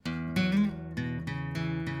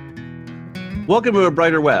Welcome to A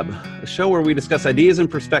Brighter Web, a show where we discuss ideas and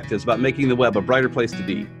perspectives about making the web a brighter place to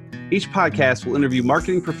be. Each podcast will interview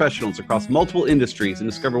marketing professionals across multiple industries and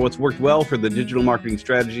discover what's worked well for the digital marketing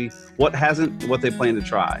strategy, what hasn't, and what they plan to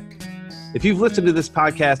try. If you've listened to this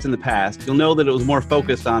podcast in the past, you'll know that it was more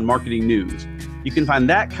focused on marketing news. You can find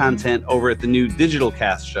that content over at the new Digital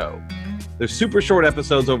Cast show. There's super short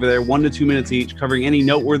episodes over there, 1 to 2 minutes each, covering any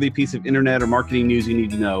noteworthy piece of internet or marketing news you need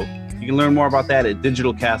to know. You can learn more about that at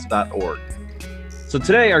digitalcast.org. So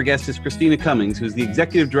today our guest is Christina Cummings, who's the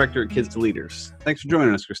Executive Director at Kidz2Leaders. Thanks for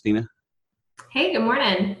joining us, Christina. Hey, good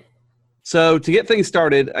morning. So to get things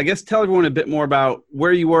started, I guess tell everyone a bit more about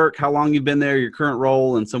where you work, how long you've been there, your current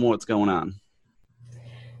role, and some of what's going on.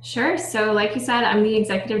 Sure. So like you said, I'm the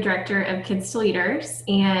Executive Director of Kidz2Leaders,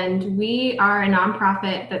 and we are a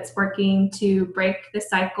nonprofit that's working to break the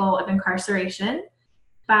cycle of incarceration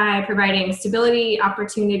by providing stability,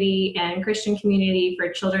 opportunity, and Christian community for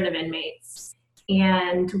children of inmates.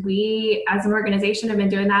 And we, as an organization, have been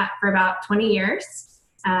doing that for about 20 years.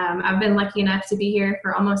 I've been lucky enough to be here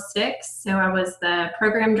for almost 6. So I was the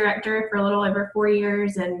program director for a little over 4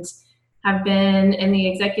 years and have been in the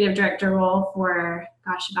executive director role for,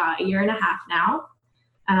 about a year and a half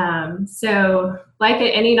now. So like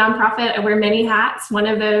at any nonprofit, I wear many hats. One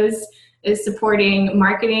of those is supporting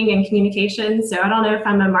marketing and communication. So I don't know if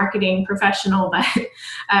I'm a marketing professional, but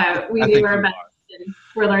we do our best and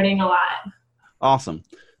we're learning a lot. Awesome.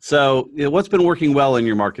 So what's been working well in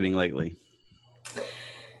your marketing lately?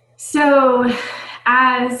 So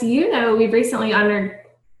as you know, we've recently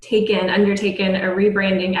undertaken a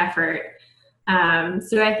rebranding effort.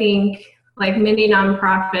 So I think like many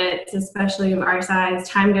nonprofits, especially of our size,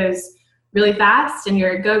 time goes really fast and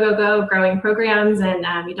you're go, growing programs and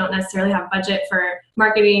you don't necessarily have budget for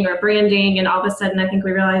marketing or branding. And all of a sudden, I think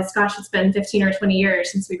we realized, gosh, it's been 15 or 20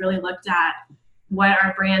 years since we really looked at what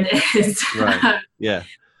our brand is. Right. Yeah.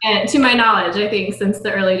 And to my knowledge, I think since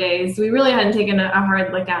the early days, we really hadn't taken a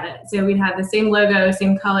hard look at it. So we'd had the same logo,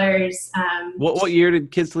 same colors. What year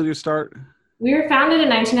did Kidz2Leaders start? We were founded in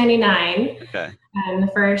 1999. Okay. And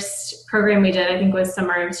the first program we did, I think, was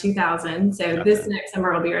summer of 2000. So Okay. This next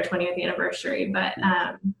summer will be our 20th anniversary. But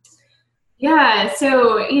yeah,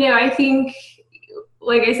 so, I think,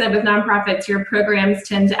 like I said, with nonprofits, your programs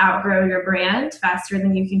tend to outgrow your brand faster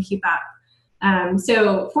than you can keep up.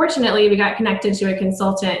 So fortunately, we got connected to a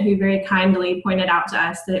consultant who very kindly pointed out to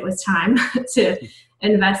us that it was time to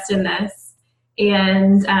invest in this.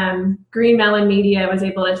 And Green Melon Media was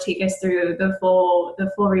able to take us through the full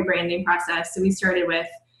rebranding process. So we started with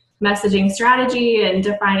messaging strategy and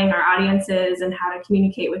defining our audiences and how to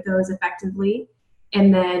communicate with those effectively.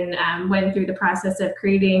 And then went through the process of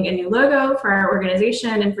creating a new logo for our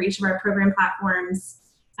organization and for each of our program platforms.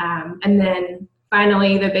 And then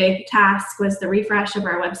finally, the big task was the refresh of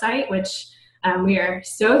our website, which we are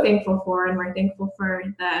so thankful for, and we're thankful for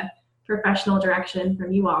the professional direction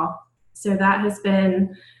from you all. So that has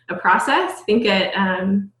been a process. I think it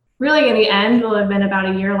really in the end will have been about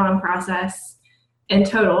a year-long process in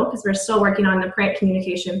total, because we're still working on the print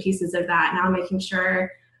communication pieces of that now, making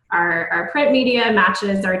sure our print media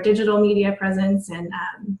matches our digital media presence, and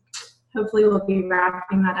hopefully we'll be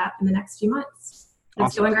wrapping that up in the next few months. It's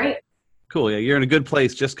Awesome. going great. Cool. Yeah, you're in a good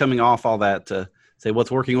place just coming off all that to say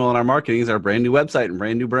what's working well in our marketing is our brand new website and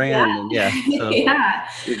brand new brand. Yeah. And so Yeah.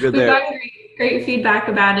 you're good We've there. gotten great feedback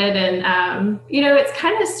about it. And, it's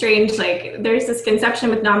kind of strange. Like there's this conception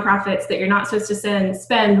with nonprofits that you're not supposed to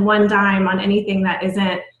spend one dime on anything that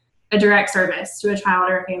isn't a direct service to a child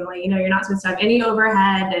or a family. You're not supposed to have any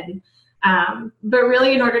overhead. And but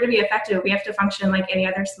really, in order to be effective, we have to function like any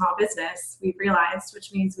other small business, we've realized,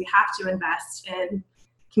 which means we have to invest in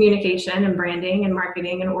communication and branding and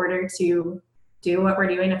marketing in order to do what we're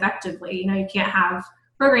doing effectively. You can't have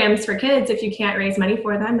programs for kids if you can't raise money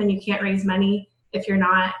for them, and you can't raise money if you're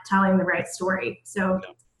not telling the right story. So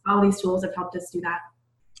all these tools have helped us do that.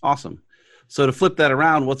 Awesome. So to flip that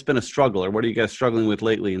around, what's been a struggle, or what are you guys struggling with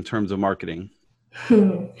lately in terms of marketing?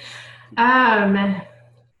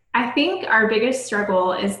 I think our biggest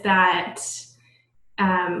struggle is that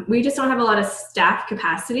we just don't have a lot of staff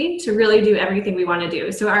capacity to really do everything we want to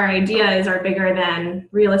do. So our ideas are bigger than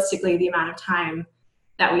realistically the amount of time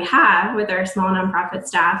that we have with our small nonprofit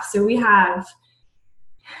staff. So we have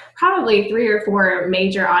probably 3 or 4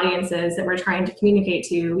 major audiences that we're trying to communicate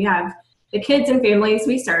to. We have the kids and families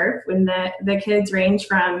we serve, when the kids range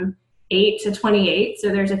from 8 to 28. So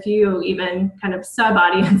there's a few even kind of sub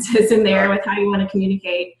audiences in there with how you want to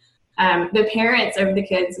communicate. The parents of the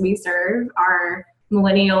kids we serve are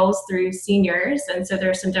millennials through seniors. And so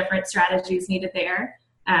there's some different strategies needed there.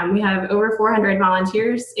 We have over 400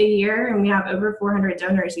 volunteers a year, and we have over 400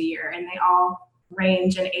 donors a year, and they all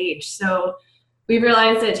range in age. So we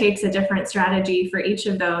realized it takes a different strategy for each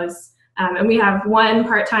of those. And we have one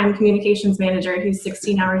part-time communications manager who's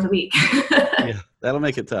 16 hours a week. Yeah, that'll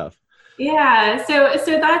make it tough. Yeah, so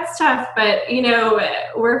that's tough, but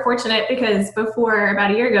we're fortunate because before,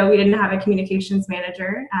 about a year ago, we didn't have a communications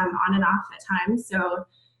manager, on and off at times. So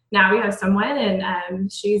now we have someone,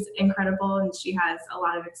 and she's incredible, and she has a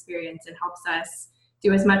lot of experience and helps us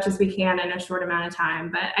do as much as we can in a short amount of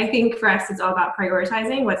time. But I think for us, it's all about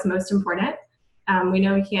prioritizing what's most important. We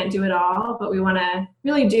know we can't do it all, but we want to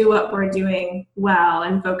really do what we're doing well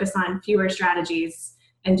and focus on fewer strategies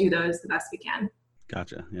and do those the best we can.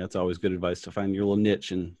 Gotcha. Yeah, that's always good advice, to find your little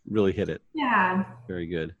niche and really hit it. Yeah. Very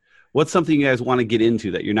good. What's something you guys want to get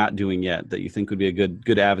into that you're not doing yet that you think would be a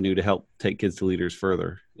good avenue to help take Kidz2Leaders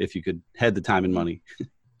further, if you could had the time and money?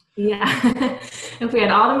 Yeah, if we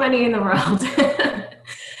had all the money in the world.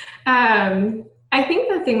 I think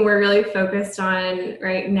the thing we're really focused on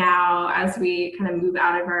right now as we kind of move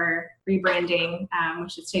out of our rebranding,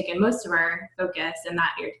 which has taken most of our focus in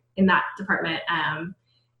that department,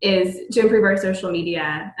 is to improve our social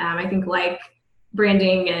media. I think like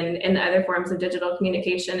branding and other forms of digital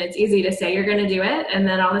communication, it's easy to say you're going to do it, and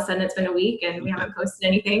then all of a sudden it's been a week and we haven't posted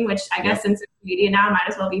anything, which I guess in social media now might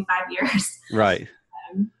as well be 5 years. Right.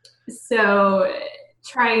 So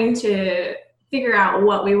trying to figure out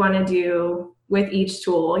what we want to do with each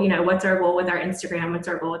tool. What's our goal with our Instagram? What's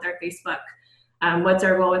our goal with our Facebook? What's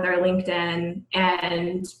our goal with our LinkedIn?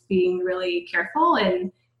 And being really careful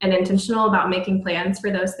and intentional about making plans for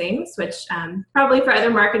those things, which probably for other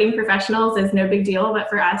marketing professionals is no big deal, but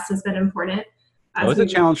for us has been important. It's a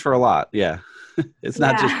challenge for a lot. Yeah. It's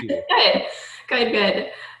not just you.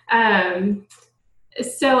 Good.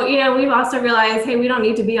 So, we've also realized, hey, we don't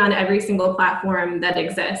need to be on every single platform that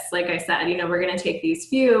exists. Like I said, we're going to take these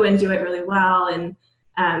few and do it really well and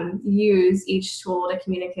use each tool to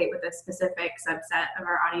communicate with a specific subset of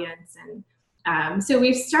our audience. And so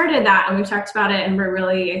we've started that and we've talked about it, and we're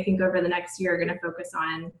really, I think over the next year, going to focus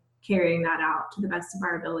on carrying that out to the best of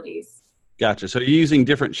our abilities. Gotcha. So you're using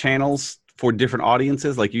different channels for different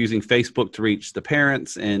audiences, like you're using Facebook to reach the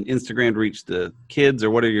parents and Instagram to reach the kids, or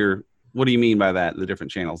what do you mean by that, the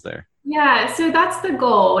different channels there? Yeah, so that's the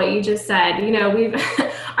goal, what you just said.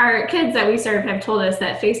 Our kids that we serve have told us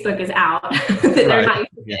that Facebook is out, that they're not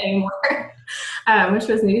using it anymore, which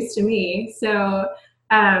was news to me. So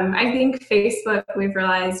I think Facebook, we've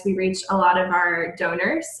realized we reach a lot of our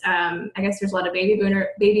donors. I guess there's a lot of baby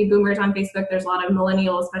boomers on Facebook. There's a lot of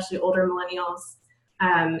millennials, especially older millennials.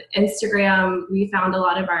 Instagram, we found a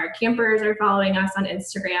lot of our campers are following us on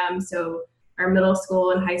Instagram. So our middle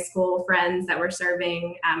school and high school friends that we're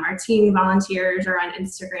serving, our teen volunteers are on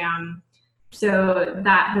Instagram. So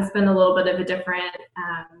that has been a little bit of a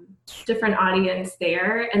different audience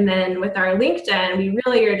there. And then with our LinkedIn, we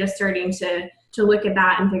really are just starting to look at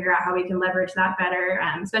that and figure out how we can leverage that better,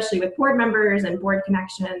 especially with board members and board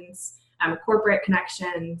connections, corporate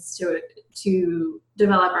connections to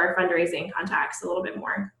develop our fundraising contacts a little bit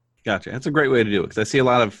more. Gotcha. That's a great way to do it, because I see a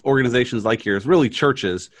lot of organizations like yours, really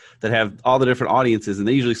churches, that have all the different audiences, and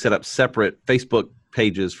they usually set up separate Facebook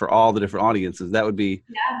pages for all the different audiences. That would be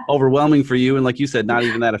overwhelming for you, and like you said, not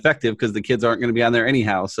even that effective because the kids aren't going to be on there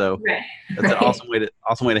anyhow. So that's an awesome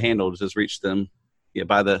way to handle it, to just reach them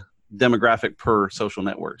by the demographic per social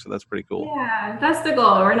network. So that's pretty cool. Yeah, that's the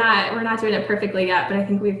goal. We're not doing it perfectly yet, but I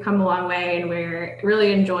think we've come a long way, and we're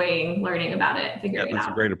really enjoying learning about it, figuring it out.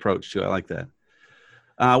 That's a great approach too. I like that.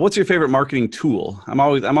 What's your favorite marketing tool? I'm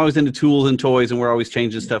always into tools and toys, and we're always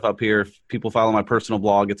changing stuff up here. If people follow my personal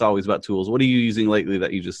blog, it's always about tools. What are you using lately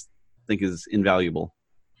that you just think is invaluable?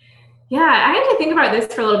 Yeah, I had to think about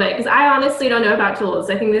this for a little bit, because I honestly don't know about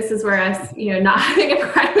tools. I think this is where us, not having a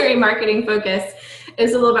primary marketing focus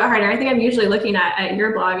is a little bit harder. I think I'm usually looking at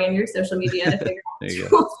your blog and your social media to figure out what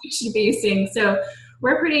tools we should be using. So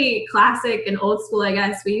we're pretty classic and old school, I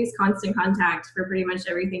guess. We use Constant Contact for pretty much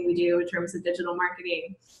everything we do in terms of digital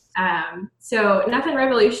marketing. So nothing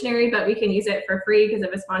revolutionary, but we can use it for free because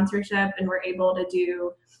of a sponsorship, and we're able to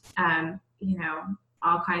do,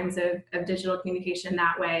 all kinds of digital communication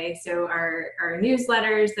that way. So our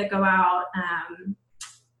newsletters that go out,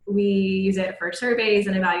 we use it for surveys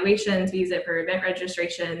and evaluations. We use it for event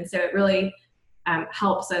registration. So it really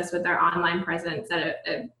helps us with our online presence at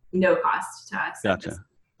a no cost to us. Gotcha.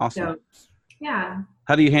 Awesome. So, yeah.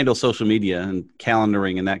 How do you handle social media and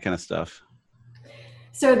calendaring and that kind of stuff?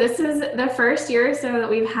 So this is the first year so that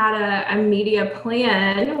we've had a media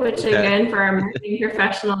plan, which again for our marketing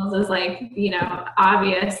professionals is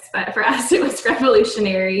obvious, but for us it was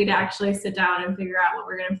revolutionary to actually sit down and figure out what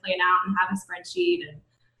we're going to plan out and have a spreadsheet.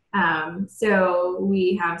 And so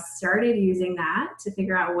we have started using that to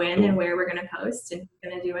figure out when and where we're going to post and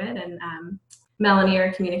who's going to do it. And Melanie,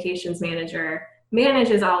 our communications manager,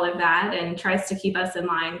 manages all of that and tries to keep us in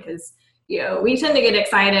line because we tend to get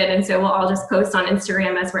excited, and so we'll all just post on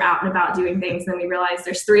Instagram as we're out and about doing things, and then we realize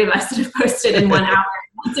there's 3 of us that have posted in 1 hour.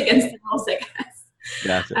 That's against the rules, I guess.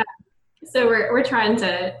 Gotcha. So we're trying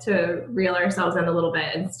to reel ourselves in a little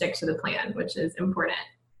bit and stick to the plan, which is important.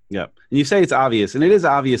 Yep. And you say it's obvious, and it is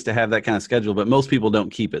obvious to have that kind of schedule, but most people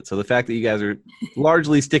don't keep it. So the fact that you guys are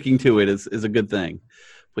largely sticking to it is a good thing.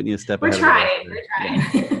 Putting you a step ahead. We're trying.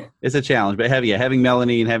 Yeah. It's a challenge, but having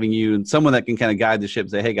Melanie and having you and someone that can kind of guide the ship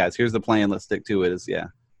and say, hey guys, here's the plan, let's stick to it, is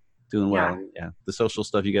doing well. Yeah. The social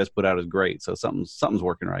stuff you guys put out is great. So something's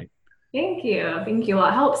working right. Thank you. Well,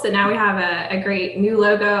 it helps that now we have a great new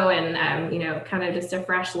logo and, kind of just a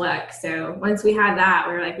fresh look. So once we had that,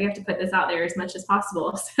 we were like, we have to put this out there as much as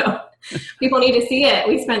possible. So people need to see it.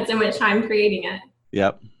 We spent so much time creating it.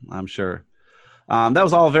 Yep, I'm sure. That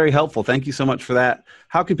was all very helpful. Thank you so much for that.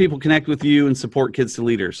 How can people connect with you and support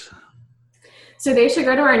Kidz2Leaders? So they should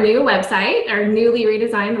go to our new website, our newly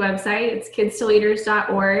redesigned website. It's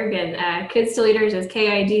kidz2leaders.org, and Kidz2Leaders is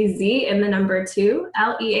KIDZ and the number 2,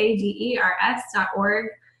 LEADERS.org.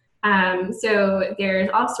 So there's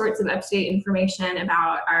all sorts of up-to-date information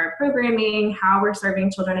about our programming, how we're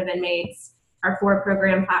serving children of inmates, our 4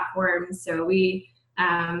 program platforms. So we've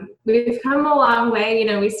come a long way.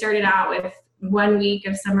 We started out with 1 week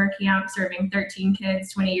of summer camp serving 13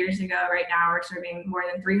 kids 20 years ago. Right now we're serving more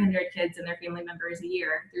than 300 kids and their family members a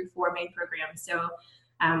year through 4 main programs. So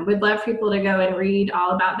we'd love people to go and read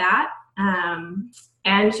all about that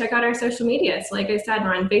and check out our social media. So like I said,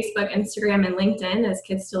 we're on Facebook, Instagram, and LinkedIn as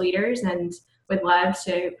Kidz2Leaders, and would love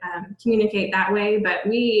to communicate that way. But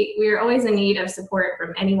we are always in need of support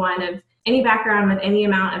from anyone of any background with any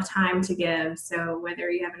amount of time to give. So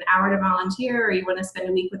whether you have an hour to volunteer or you want to spend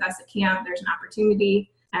a week with us at camp, there's an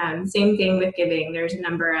opportunity. Same thing with giving. There's a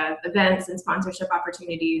number of events and sponsorship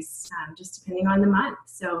opportunities, just depending on the month.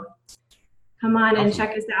 So come on and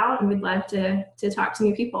check us out, and we'd love to talk to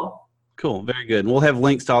new people. Cool. Very good. And we'll have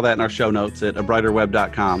links to all that in our show notes at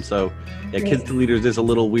abrighterweb.com. So Kidz2Leaders is a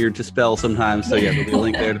little weird to spell sometimes. So there'll be a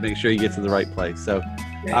link there to make sure you get to the right place. So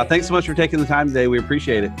thanks so much for taking the time today. We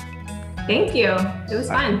appreciate it. Thank you. It was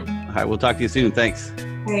fun. All right. We'll talk to you soon. Thanks.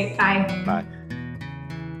 All right. Bye. Bye.